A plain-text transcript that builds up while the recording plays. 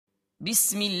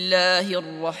بسم الله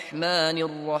الرحمن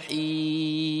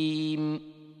الرحيم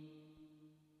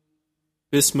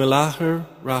Bismillahir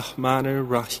Rahmanir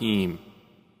Rahim.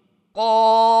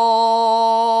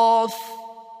 قاف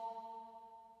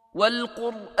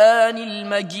والقرآن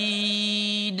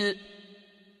المجيد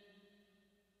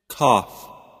Qaf.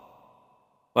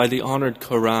 By the honored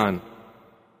Quran.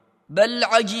 بل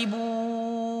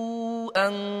عجبوا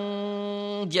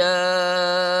أن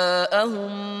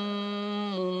جاءهم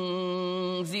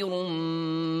منذر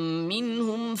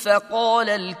منهم فقال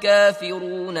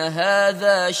الكافرون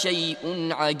هذا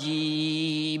شيء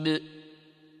عجيب.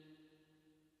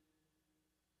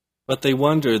 But they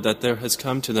wonder that there has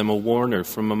come to them a warner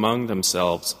from among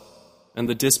themselves, and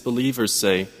the disbelievers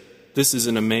say, this is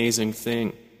an amazing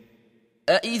thing.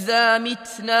 أَإِذَا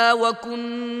مِتْنَا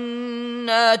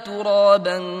وَكُنَّا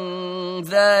تُرَابًا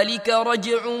ذَلِكَ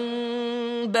رَجْعٌ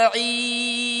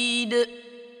بَعِيدٌ.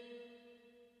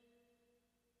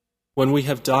 When we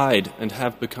have died and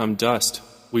have become dust,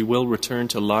 we will return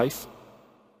to life?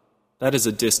 That is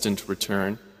a distant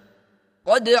return.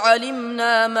 قَدْ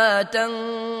عَلِمْنَا مَا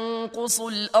تَنقُصُ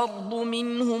الْأَرْضُ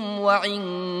مِنْهُمْ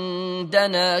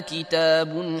وَعِندَنَا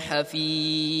كِتَابٌ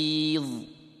حَفِيظٌ.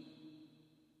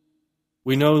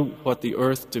 We know what the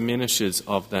earth diminishes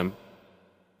of them,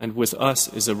 and with us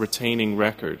is a retaining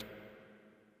record.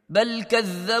 بل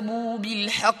كذبوا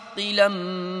بالحق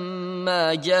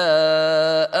لما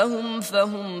جاءهم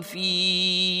فهم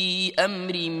في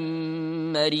أمر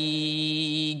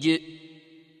مريج.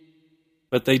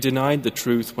 But they denied the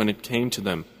truth when it came to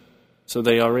them, so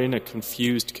they are in a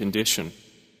confused condition.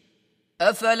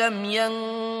 أفلم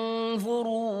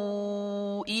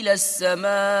ينظروا إلى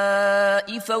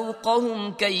السماء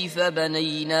فوقهم كيف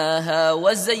بنيناها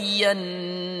وزيناها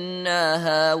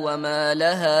وما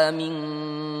لها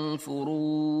من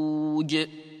فروج.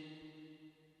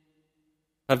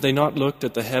 Have they not looked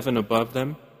at the heaven above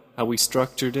them, how we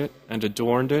structured it and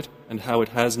adorned it, and how it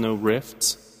has no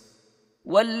rifts?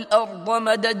 والأرض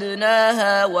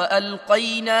مددناها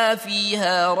وألقينا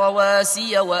فيها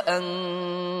رواسي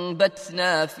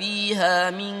وأنبتنا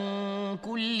فيها من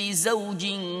كل زوج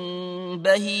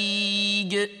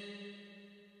بهيج.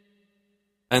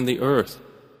 And the earth,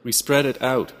 we spread it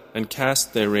out and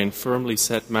cast therein firmly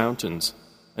set mountains,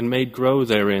 and made grow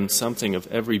therein something of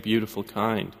every beautiful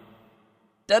kind.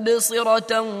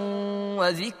 تبصرة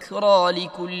وذكرى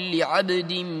لكل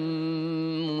عبد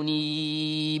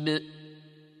منيب.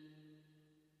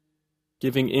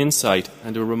 Giving insight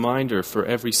and a reminder for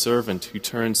every servant who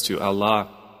turns to Allah.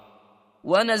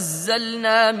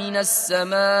 ونزلنا من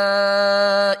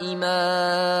السماء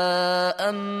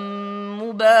ماء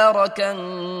مباركا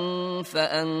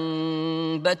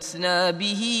فأنبتنا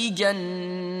به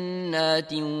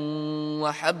جنات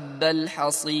وحب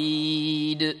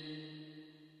الحصيد.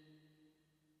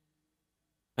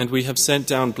 And we have sent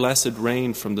down blessed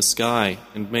rain from the sky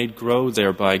and made grow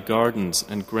thereby gardens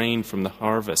and grain from the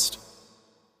harvest.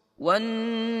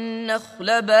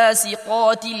 والنخل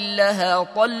باسقات لها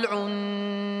طلع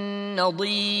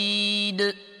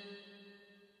نضيد.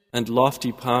 And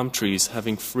lofty palm trees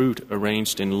having fruit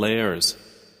arranged in layers.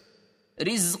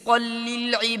 رزقا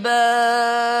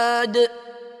للعباد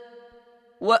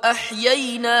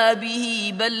وأحيينا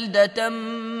به بلدة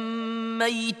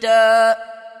ميتا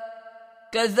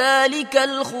كذلك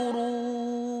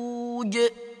الخروج.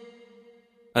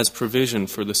 As provision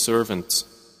for the servants.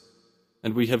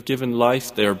 And we have given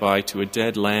life thereby to a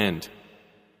dead land.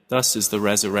 Thus is the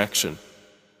resurrection.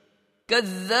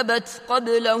 كذبت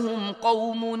قبلهم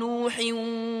قوم نوح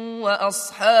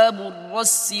وأصحاب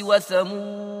الرس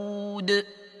وثمود.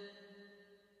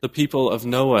 The people of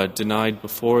Noah denied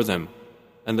before them,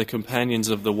 and the companions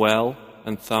of the well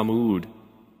and Thamud.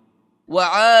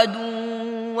 وعاد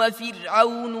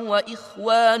وفرعون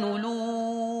وإخوان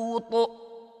لوط.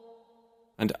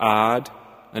 And Ad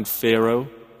and Pharaoh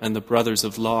and the brothers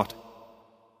of Lot.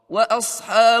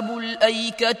 وأصحاب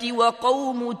الأيكة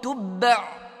وقوم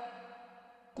تبع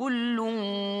كل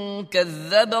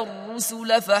كذب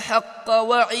الرسل فحق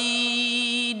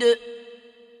وعيد.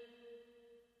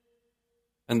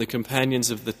 And the companions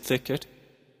of the thicket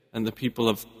and the people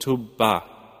of Tubba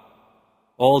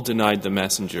all denied the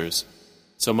messengers,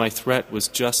 so my threat was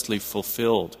justly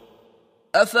fulfilled.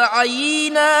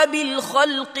 أفعينا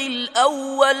بالخلق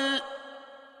الأول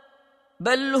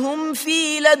بل هم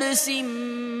في لبس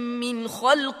من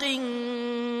خلق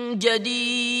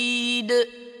جديد.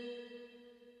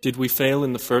 Did we fail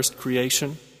in the first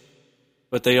creation?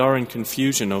 But they are in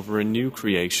confusion over a new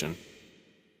creation.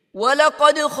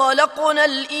 ولقد خلقنا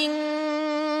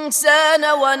الإنسان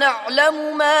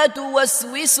ونعلم ما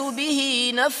توسوس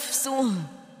به نفسه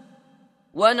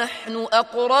ونحن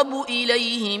أقرب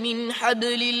إليه من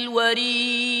حبل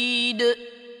الوريد.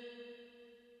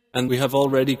 And we have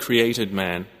already created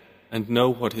man, and know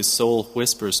what his soul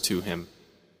whispers to him,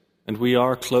 and we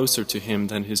are closer to him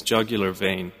than his jugular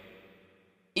vein.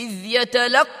 إذ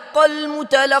يتلقى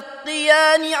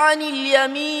المتلقيان عن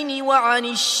اليمين وعن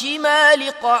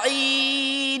الشمال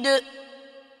قعيد.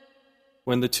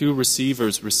 When the two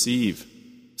receivers receive,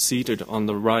 seated on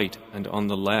the right and on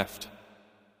the left,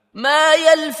 ما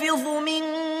يلفظ من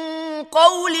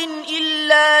قول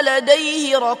إلا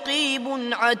لديه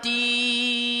رقيب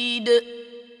عتيد.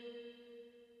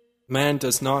 man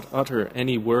does not utter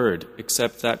any word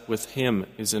except that with him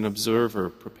is an observer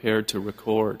prepared to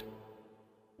record.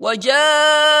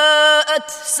 وجاءت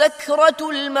سكرة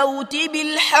الموت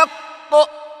بالحق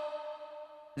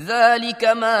ذلك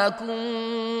ما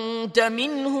كنت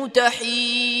منه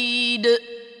تحيد.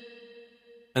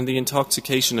 And the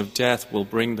intoxication of death will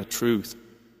bring the truth.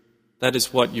 That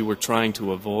is what you were trying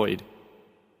to avoid.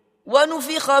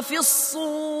 ونفخ في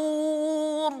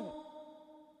الصور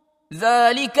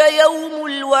ذلك يوم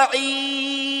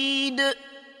الوعيد.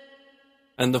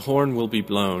 And the horn will be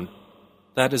blown.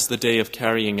 That is the day of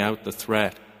carrying out the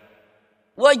threat.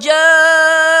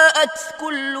 وجاءت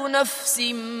كل نفس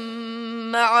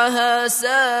معها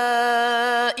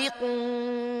سائق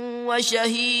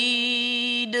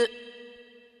وشهيد.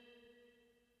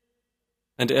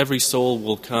 And every soul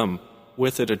will come,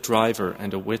 with it a driver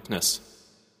and a witness.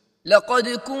 لقد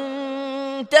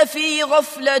كنت في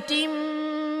غفلة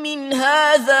من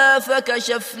هذا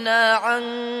فكشفنا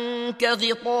عنك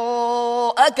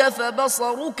غطاءك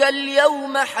فبصرك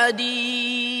اليوم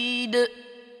حديد.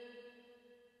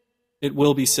 It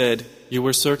will be said, you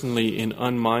were certainly in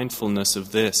unmindfulness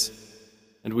of this,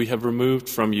 and we have removed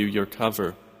from you your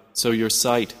cover, so your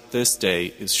sight this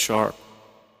day is sharp.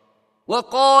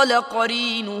 وقال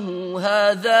قرينه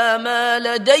هذا ما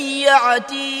لدي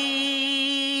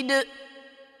عتيد.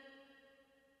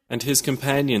 And his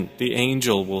companion, the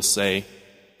angel, will say,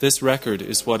 this record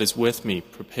is what is with me,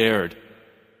 prepared.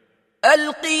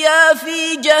 ألقيا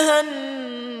في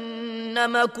جهنم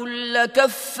كل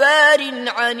كفار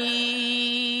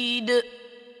عنيد.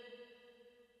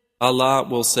 Allah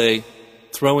will say,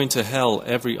 throw into hell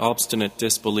every obstinate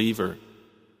disbeliever,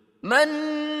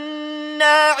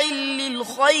 مناع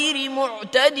للخير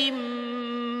معتد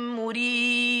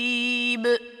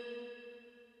مريب.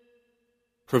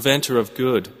 preventer of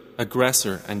good,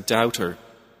 aggressor and doubter,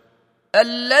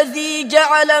 الذي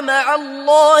جعل مع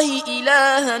الله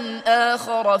إلها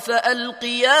آخر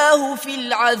فألقياه في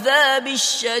العذاب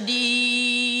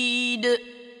الشديد.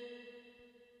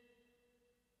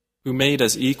 who made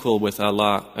as equal with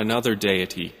Allah another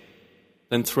deity,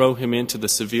 then throw him into the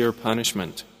severe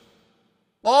punishment.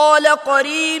 قال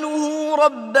قرينه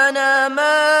ربنا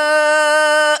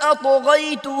ما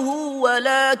أطغيته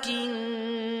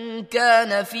ولكن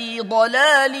كان في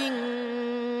ضلال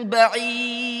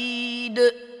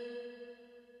بعيد.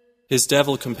 His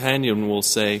devil companion will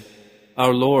say,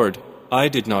 our Lord, I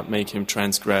did not make him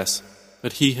transgress,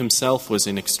 but he himself was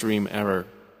in extreme error.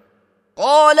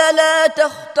 قال لا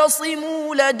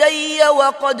تختصموا لدي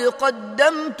وقد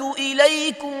قدمت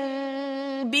إليكم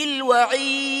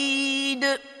بالوعيد.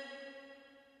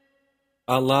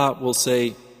 Allah will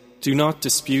say, do not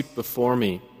dispute before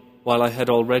me, while I had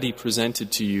already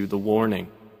presented to you the warning.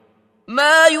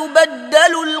 ما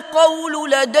يبدل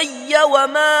القول لدي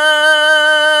وما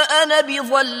أنا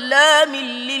بظلام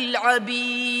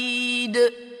للعبيد.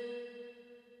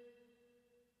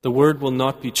 The word will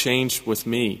not be changed with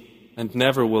me, and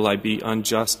never will I be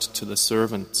unjust to the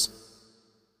servants.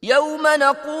 يوم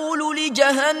نقول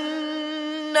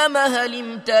لجهنم هل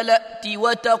امتلأت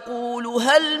وتقول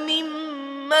هل من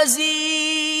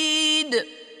مزيد.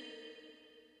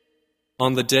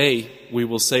 On the day we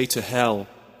will say to hell,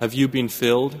 have you been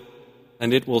filled?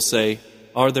 And it will say,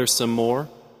 are there some more?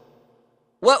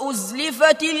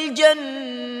 وأزلفت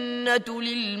الجنة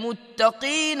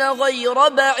للمتقين غير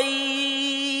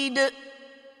بعيد.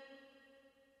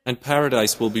 And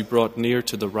paradise will be brought near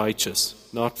to the righteous,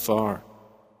 not far.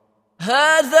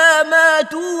 هذا ما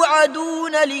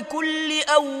توعدون لكل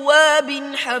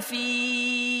أواب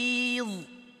حفيظ.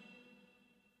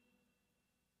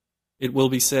 It will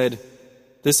be said,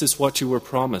 this is what you were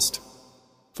promised,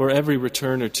 for every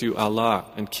returner to Allah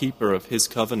and keeper of His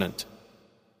covenant.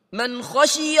 من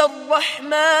خشي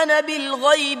الرحمن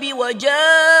بالغيب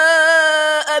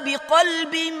وجاء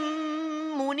بقلب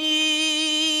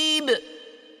منيب.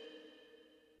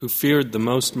 Who feared the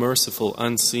most merciful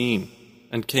unseen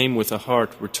and came with a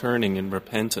heart returning in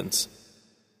repentance.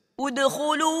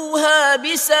 ادخلوها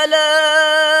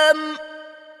بسلام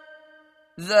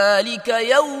ذلك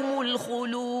يوم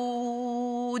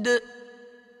الخلود.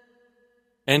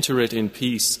 Enter it in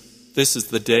peace. This is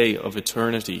the day of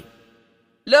eternity.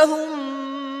 لهم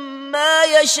ما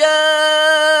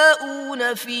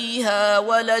يشاءون فيها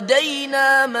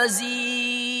ولدينا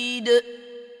مزيد.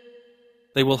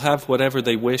 They will have whatever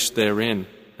they wish therein,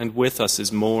 and with us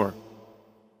is more.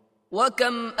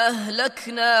 وكم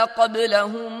أهلكنا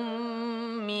قبلهم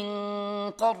من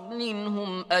قرن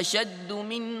هم أشد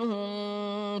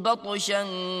منهم بطشا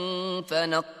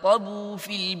فنقبوا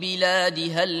في البلاد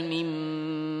هل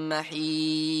من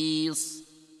محيص.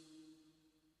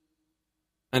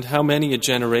 And how many a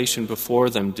generation before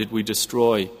them did we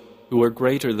destroy, who were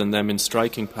greater than them in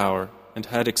striking power, and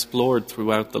had explored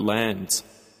throughout the lands?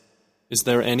 Is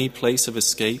there any place of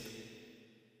escape?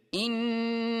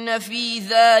 إن في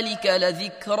ذلك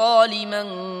لذكرى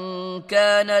لمن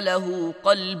كان له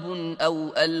قلب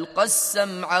أو ألقى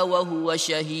السمع وهو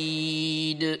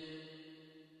شهيد.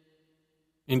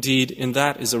 Indeed, in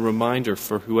that is a reminder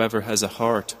for whoever has a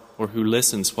heart or who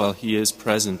listens while he is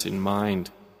present in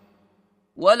mind.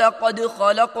 ولقد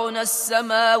خلقنا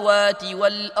السماوات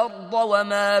والأرض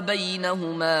وما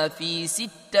بينهما في 6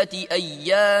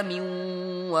 أيام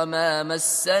وما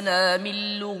مسنا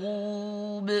من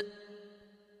لغوب.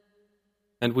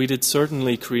 And we did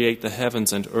certainly create the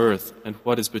heavens and earth and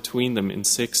what is between them in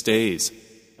 6 days,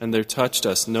 and there touched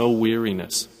us no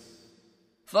weariness.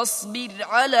 فاصبر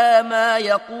على ما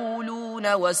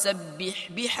يقولون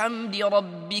وسبح بحمد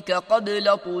ربك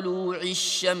قبل طلوع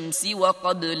الشمس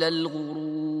وقبل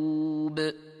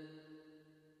الغروب.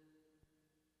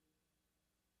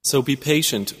 So be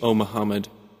patient, O Muhammad,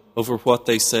 over what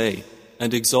they say,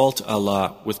 and exalt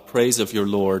Allah with praise of your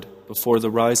Lord before the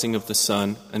rising of the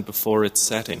sun and before its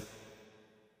setting.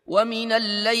 ومن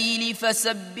الليل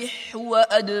فسبحه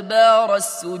وأدبار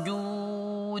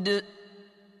السجود.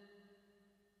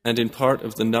 And in part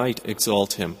of the night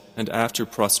exalt him, and after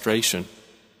prostration.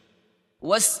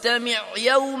 واستمع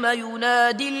يوم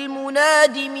ينادي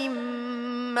المناد من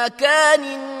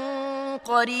مكان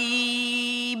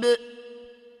قريب.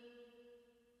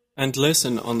 And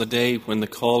listen on the day when the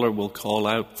caller will call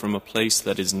out from a place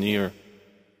that is near.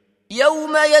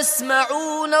 يوم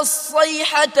يسمعون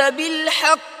الصيحة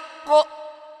بالحق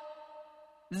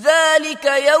ذلك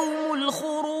يوم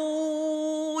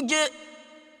الخروج.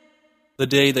 The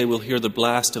day they will hear the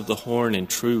blast of the horn in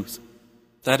truth.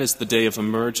 That is the day of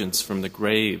emergence from the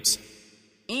graves.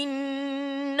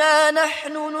 إنا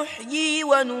نحن نحيي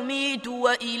ونميت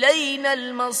وإلينا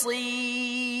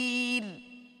المصير.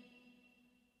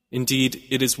 Indeed,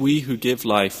 it is we who give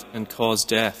life and cause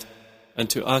death, and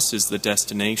to us is the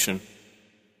destination.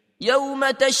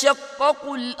 يوم تشقق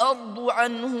الأرض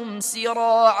عنهم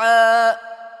سراعا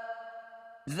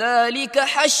ذلك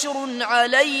حشر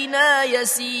علينا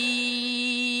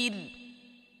يسير.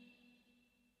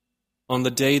 On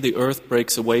the day the earth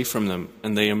breaks away from them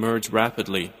and they emerge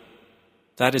rapidly,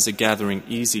 that is a gathering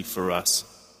easy for us.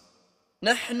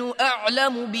 نحن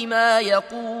أعلم بما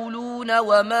يقولون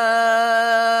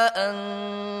وما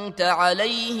أنت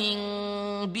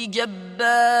عليهم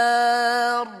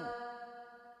بجبار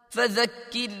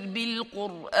فذكر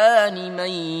بالقرآن من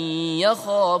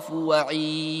يخاف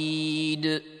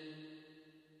وعيد.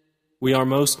 We are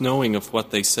most knowing of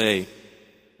what they say,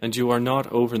 and you are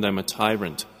not over them a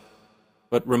tyrant,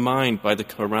 but remind by the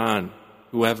Quran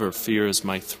whoever fears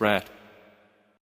my threat.